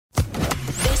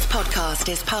podcast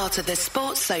is part of the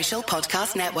Sports Social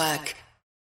Podcast Network.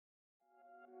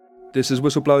 This is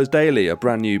Whistleblowers Daily, a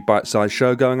brand new bite-sized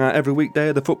show going out every weekday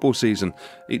of the football season.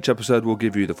 Each episode will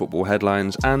give you the football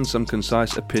headlines and some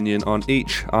concise opinion on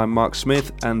each. I'm Mark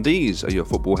Smith, and these are your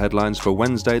football headlines for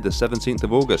Wednesday, the 17th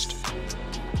of August.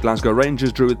 Glasgow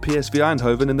Rangers drew with PSV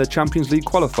Eindhoven in their Champions League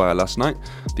qualifier last night.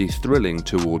 The thrilling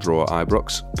 2-2 draw at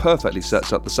Ibrox perfectly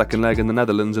sets up the second leg in the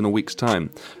Netherlands in a week's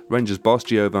time. Rangers boss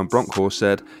Gio van Bronckhorst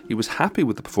said he was happy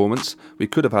with the performance. We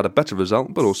could have had a better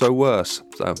result, but also worse.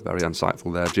 So, very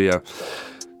insightful there, Gio.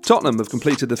 Tottenham have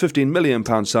completed the £15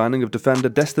 million signing of defender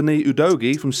Destiny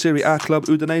Udogie from Serie A club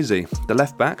Udinese. The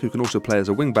left-back, who can also play as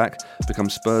a wing-back,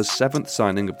 becomes Spurs' 7th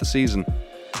signing of the season.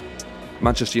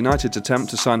 Manchester United's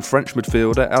attempt to sign French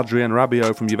midfielder Adrien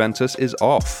Rabiot from Juventus is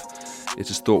off.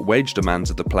 It is thought wage demands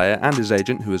of the player and his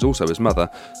agent, who is also his mother,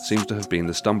 seems to have been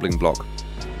the stumbling block.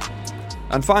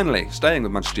 And finally, staying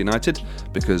with Manchester United,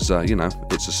 because,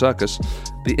 it's a circus,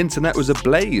 the internet was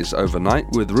ablaze overnight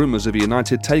with rumours of a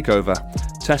United takeover.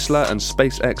 Tesla and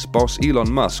SpaceX boss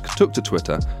Elon Musk took to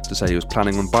Twitter to say he was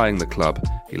planning on buying the club.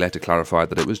 He later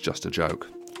clarified that it was just a joke.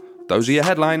 Those are your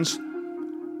headlines.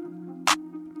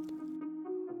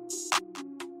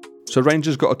 So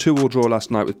Rangers got a 2-2 draw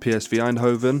last night with PSV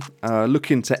Eindhoven,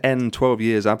 looking to end 12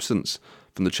 years' absence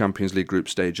from the Champions League group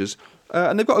stages.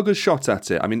 And they've got a good shot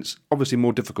at it. I mean, it's obviously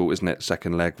more difficult, isn't it,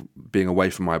 second leg, being away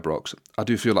from Ibrox. I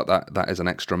do feel like that is an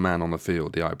extra man on the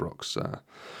field, the Ibrox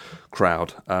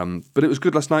crowd. But it was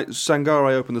good last night.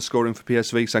 Sangare opened the scoring for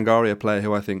PSV. Sangare, a player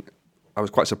who I was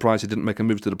quite surprised he didn't make a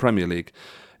move to the Premier League.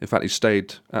 In fact, he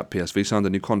stayed at PSV, signed a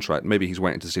new contract. Maybe he's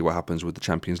waiting to see what happens with the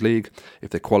Champions League.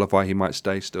 If they qualify, he might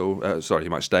stay still. He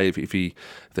might stay. If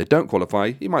they don't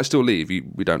qualify, he might still leave.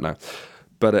 We don't know.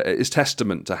 But it's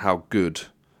testament to how good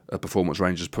a performance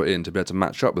Rangers put in to be able to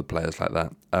match up with players like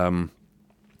that.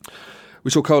 We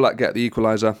saw Kolak get the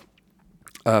equaliser.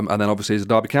 And then obviously as a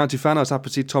Derby County fan, I was happy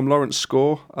to see Tom Lawrence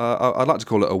score. I'd like to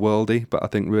call it a worldie, but I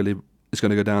think really it's going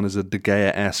to go down as a De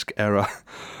Gea-esque error.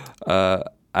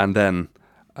 And then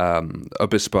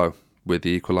Obispo with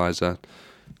the equaliser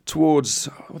towards,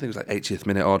 I think it was like 80th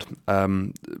minute odd.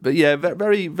 But yeah,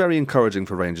 very, very encouraging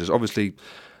for Rangers. Obviously,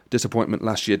 disappointment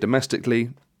last year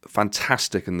domestically,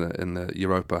 fantastic in the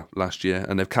Europa last year,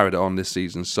 and they've carried it on this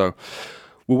season. So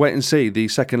we'll wait and see. The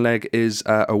second leg is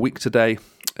a week today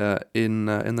in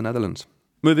the Netherlands.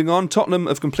 Moving on, Tottenham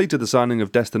have completed the signing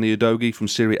of Destiny Udogie from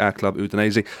Serie A club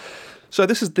Udinese. So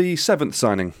this is the 7th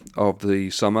signing of the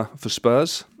summer for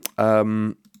Spurs.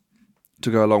 To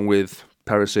go along with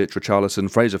Perisic, Richarlison,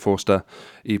 Fraser Forster,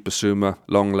 Yves Bissouma,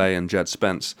 Longley and Jed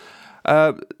Spence.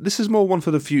 This is more one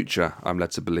for the future, I'm led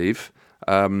to believe.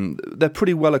 They're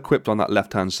pretty well equipped on that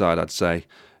left-hand side, I'd say.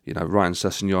 You know, Ryan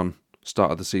Sessegnon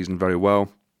started the season very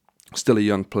well. Still a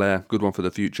young player, good one for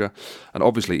the future. And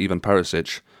obviously, even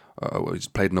Perisic, he's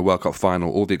played in the World Cup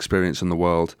final, all the experience in the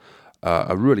world.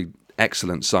 A really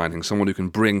excellent signing, someone who can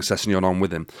bring Sessegnon on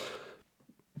with him.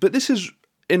 But this is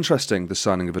interesting, the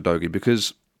signing of Udogie,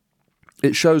 because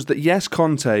it shows that yes,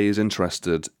 Conte is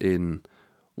interested in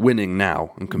winning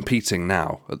now and competing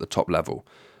now at the top level,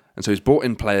 and so he's brought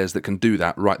in players that can do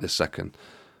that right this second.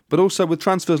 But also with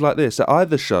transfers like this, it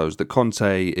either shows that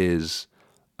Conte is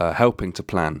helping to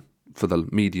plan for the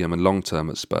medium and long term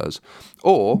at Spurs,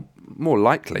 or more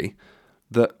likely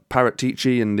that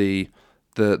Paratici and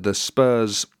the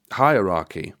Spurs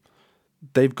hierarchy,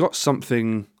 they've got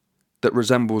something that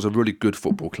resembles a really good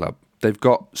football club. They've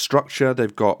got structure,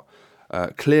 they've got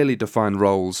clearly defined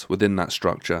roles within that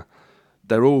structure.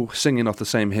 They're all singing off the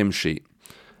same hymn sheet.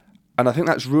 And I think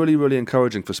that's really, really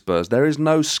encouraging for Spurs. There is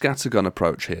no scattergun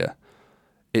approach here.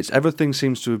 Everything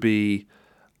seems to be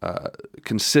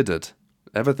considered.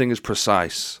 Everything is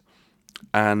precise.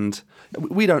 And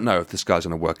we don't know if this guy's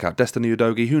going to work out. Destiny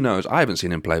Udogie, who knows? I haven't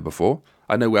seen him play before.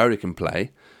 I know where he can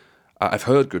play. I've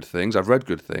heard good things. I've read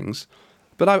good things.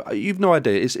 But you've no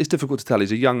idea. It's difficult to tell.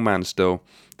 He's a young man still.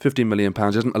 £15 million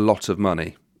isn't a lot of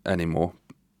money anymore,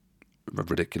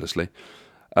 ridiculously.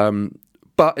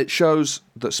 But it shows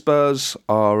that Spurs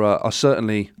are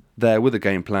certainly there with a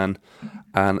game plan.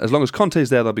 And as long as Conte's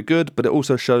there, they'll be good. But it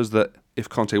also shows that if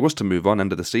Conte was to move on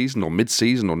end of the season or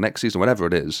mid-season or next season, whatever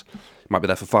it is, he might be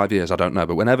there for 5 years, I don't know.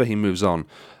 But whenever he moves on,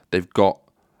 they've got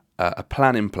a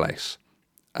plan in place.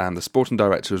 And the sporting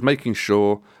director is making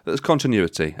sure that there's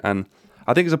continuity. And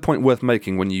I think it's a point worth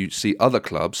making when you see other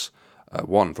clubs,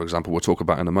 one, for example, we'll talk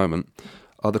about in a moment,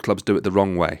 other clubs do it the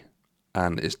wrong way,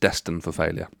 and it's destined for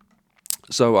failure.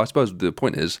 So I suppose the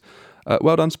point is,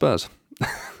 well done, Spurs.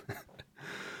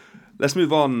 Let's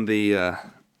move on. The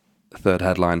third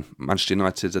headline, Manchester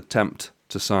United's attempt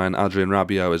to sign Adrien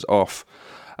Rabiot is off.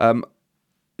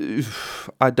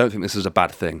 I don't think this is a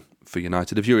bad thing for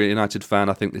United. If you're a United fan,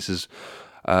 I think this is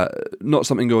not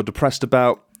something you're depressed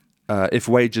about. If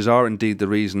wages are indeed the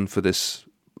reason for this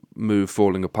move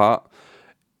falling apart,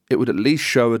 it would at least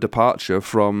show a departure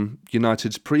from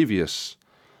United's previous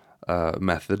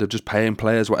method of just paying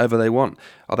players whatever they want.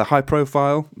 Are they high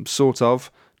profile? Sort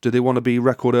of. Do they want to be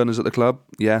record earners at the club?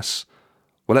 Yes.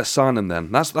 Well, let's sign them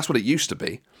then. That's what it used to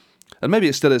be. And maybe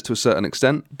it still is to a certain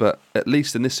extent, but at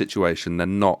least in this situation, they're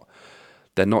not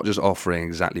just offering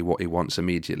exactly what he wants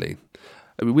immediately.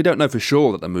 I mean, we don't know for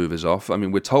sure that the move is off. I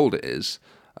mean, we're told it is.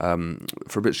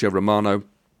 Fabrizio Romano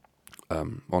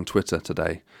on Twitter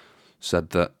today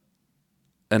said that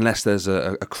unless there's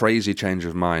a crazy change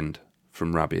of mind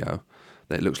from Rabiot,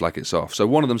 that it looks like it's off. So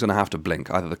one of them's going to have to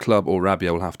blink. Either the club or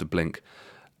Rabiot will have to blink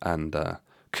and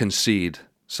concede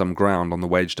some ground on the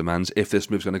wage demands if this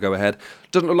move's going to go ahead.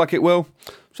 Doesn't look like it will,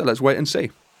 so let's wait and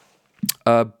see.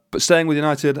 But staying with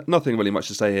United, nothing really much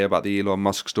to say here about the Elon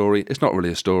Musk story. It's not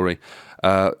really a story.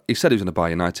 He said he was going to buy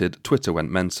United. Twitter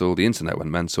went mental. The internet went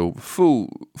mental. Full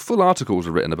articles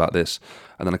were written about this.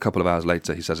 And then a couple of hours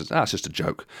later, he says it's just a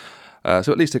joke.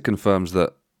 So at least it confirms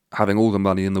that having all the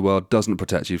money in the world doesn't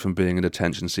protect you from being an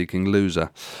attention-seeking loser.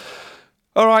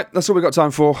 All right, that's all we've got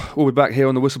time for. We'll be back here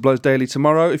on the Whistleblowers Daily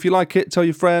tomorrow. If you like it, tell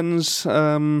your friends.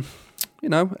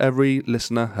 Every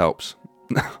listener helps.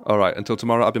 All right, until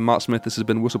tomorrow, I've been Mark Smith. This has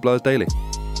been Whistleblowers Daily.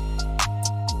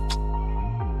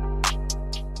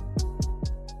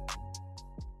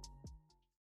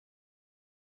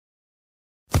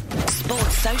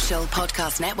 Sports Social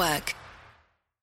Podcast Network.